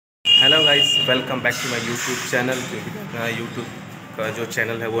Hello guys, welcome back to my YouTube channel. मेरा YouTube का जो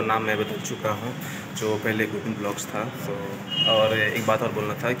चैनल है वो नाम मैं बदल चुका हूँ, जो पहले कुकिंग ब्लॉग्स था। और एक बात और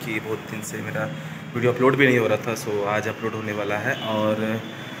बोलना था कि बहुत दिन से मेरा वीडियो अपलोड भी नहीं हो रहा था, आज अपलोड होने वाला है। और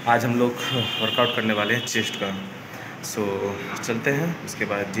आज हम लोग वर्कआउट करने वाले हैं चेस्ट का। चलते हैं, उसके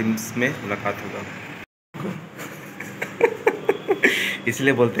बाद जिम्स में मुलाकात होगा।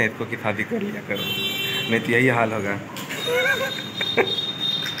 इसलिए बोलते हैं इसको कि शादी कर लिया करो, नहीं तो यही हाल होगा।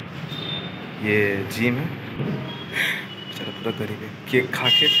 ये जिम है, चलो पूरा गरीब है, केक खा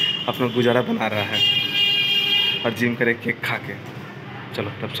के अपना गुजारा बना रहा है और जिम करे केक खा के।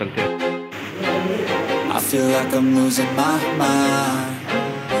 चलो तब चलते हैं। I feel like I'm losing my mind.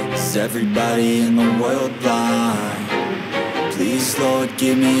 Is everybody in the world blind? Please Lord,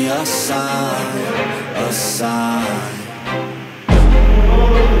 give me a sign, a sign.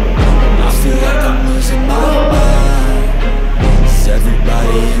 I feel like I'm losing my mind. Is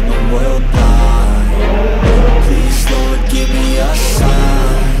everybody in the world blind? Please Lord, give me a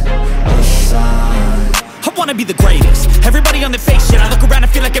sign, a sign. I wanna be the greatest. Everybody on the fake shit. I look around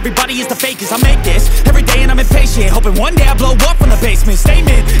and feel like everybody is the fakest. I make this every day and I'm impatient, hoping one day I blow up from the basement.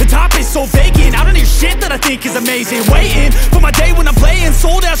 Statement, the top is so vacant. I don't hear shit that I think is amazing. Waiting for my day when I'm playing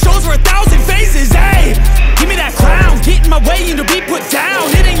sold out shows for 1,000 faces. Hey, give me that crown, get in my way and to be put down.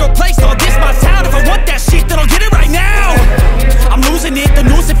 It ain't your place, dog, this my town. If I want that shit, then I'll get it right now. I'm losing it, the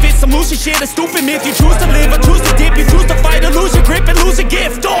noose it fits. I'm losing shit, a stupid myth. You choose to live or choose to dip. You choose to fight or lose your grip and lose a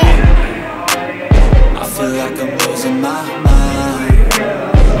gift. I feel like I'm losing my mind.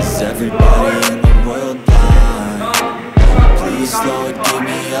 Is everybody in the world blind? Please Lord, give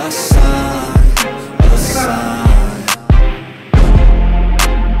me a sign, a sign.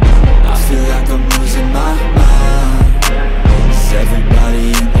 I feel like I'm losing my mind. Is everybody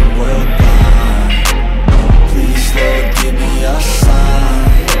in the world blind? Please Lord, give me a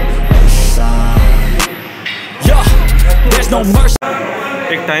sign, a sign. Yeah, there's no mercy.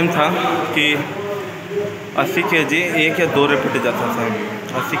 एक time था कि 80 kg 1 या 2 repeat जाता था।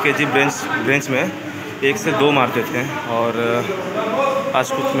 80 kg bench में 1 से 2 मारते थे। और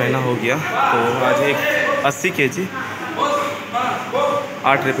आज कुछ महीना हो गया तो आज एक 80 kg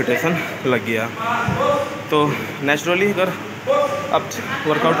 8 रिपीटेशन लग गया। तो नेचुरली अगर आप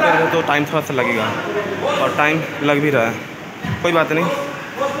वर्कआउट कर रहे हो तो टाइम थोड़ा सा लगेगा, और टाइम लग भी रहा है। कोई बात नहीं,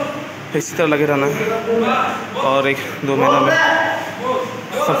 इसी तरह लगे रहना है। और 1-2 महीना में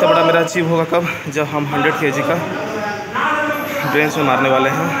सबसे बड़ा मेरा अचीव होगा कब, जब हम 100 kg का बेंच में मारने वाले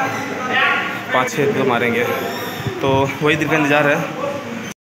हैं। 5-6 तो मारेंगे, तो वही दिन का इंतज़ार है।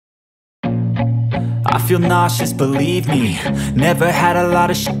 I feel nauseous, believe me. Never had a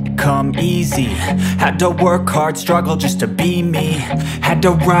lot of shit come easy. Had to work hard, struggle just to be me. Had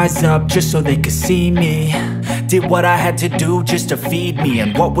to rise up just so they could see me. Did what I had to do just to feed me,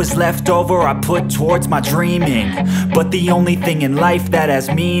 and what was left over I put towards my dreaming. But the only thing in life that has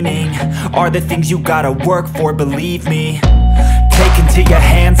meaning are the things you gotta work for, believe me. Take into your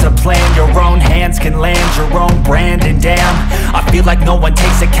hands a plan, your own hands can land your own brand. And damn, I feel like no one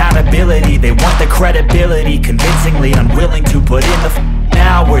takes accountability. They want the credibility, convincingly unwilling to put in the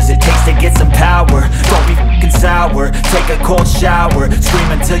hours it takes to get some power. Don't be f***ing sour, take a cold shower. Scream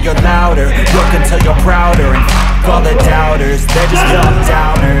until you're louder, work until you're prouder. And f*** all the doubters, they're just dumb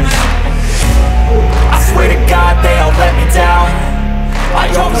downers. I swear to God they all let me down. I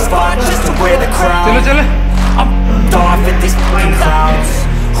always fought just to wear the crown. I'm f***ed off at these f***ing clowns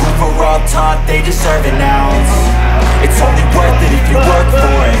who were all taught they deserve an ounce. It's only worth it if you work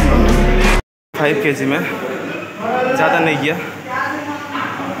for it. 5 kg में ज़्यादा नहीं किया,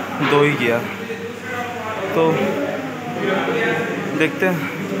 2 ही किया। तो देखते हैं,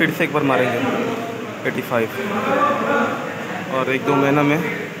 फिर से एक बार मारेंगे 85। और 1-2 महीना में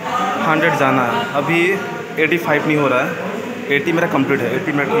 100 जाना है। अभी 85 नहीं हो रहा है, 80 मेरा कंप्लीट है,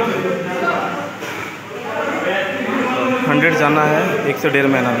 80 मेरा ठीक है। 100 जाना है 1 से 1.5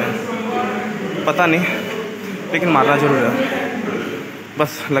 महीना में, पता नहीं, लेकिन मारना जरूर है।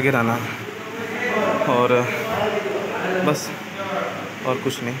 बस लगे रहना और बस, और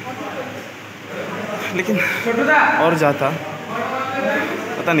कुछ नहीं। लेकिन और जाता,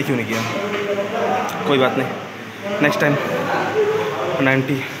 पता नहीं क्यों नहीं किया। कोई बात नहीं, नेक्स्ट टाइम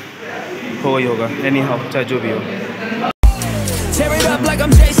 90 हो ही होगा, एनी हाउ, चाहे जो भी हो। Tear it up like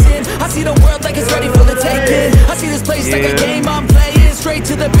I'm Jason. I see the world like it's ready for the taking. I see this place like a game I'm playing. Straight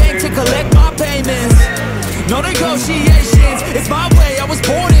to the bank to collect my payments. No negotiations, it's my way, I was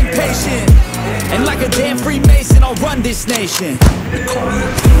born impatient. And like a damn Freemason, I'll run this nation.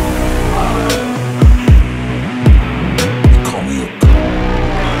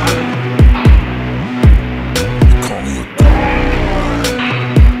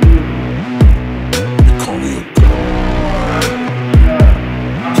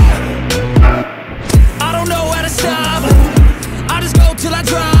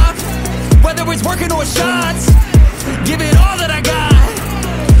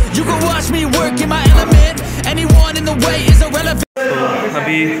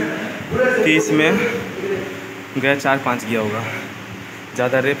 अभी 30 में गया 4-5 गया होगा,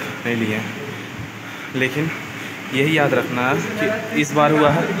 ज़्यादा rape नहीं लिए। लेकिन यही याद रखना कि इस बार हुआ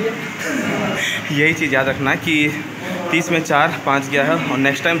है, यही चीज़ याद रखना कि 30 में 4-5 गया है और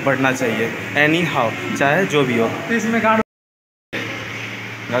नेक्स्ट टाइम बढ़ना चाहिए एनी हाउ, चाहे जो भी हो। 30 में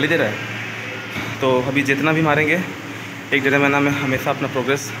गाली दे रहा है तो अभी जितना भी मारेंगे 1-1.5 महीना में हमेशा अपना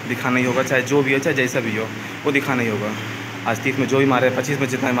प्रोग्रेस दिखाना ही होगा, चाहे जो भी हो, चाहे जैसा भी हो, वो दिखाना ही होगा। आज 30 में जो भी मार रहे हैं, 25 में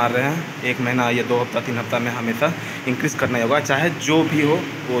जितना मार रहे हैं, 1 महीना या 2 हफ्ता 3 हफ्ता में हमेशा इंक्रीज़ करना ही होगा, चाहे जो भी हो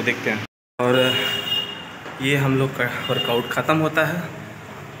वो देखते हैं। और ये हम लोग का वर्कआउट ख़त्म होता है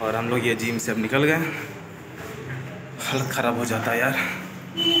और हम लोग ये जिम से अब निकल गए। हालत ख़राब हो जाता है यार,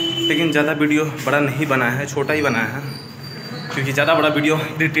 लेकिन ज़्यादा वीडियो बड़ा नहीं बनाया है, छोटा ही बनाया है, क्योंकि ज़्यादा बड़ा वीडियो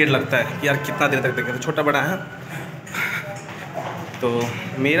इरिटेट लगता है कि यार कितना देर तक देखें, तो छोटा बड़ा है। तो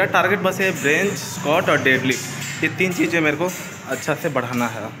मेरा टारगेट बस है बेंच, स्क्वाट और डेडलिफ्ट, ये 3 चीज़ें मेरे को अच्छा से बढ़ाना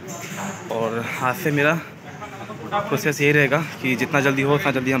है। और आज से मेरा प्रोसेस यही रहेगा कि जितना जल्दी हो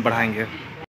उतना जल्दी हम बढ़ाएंगे।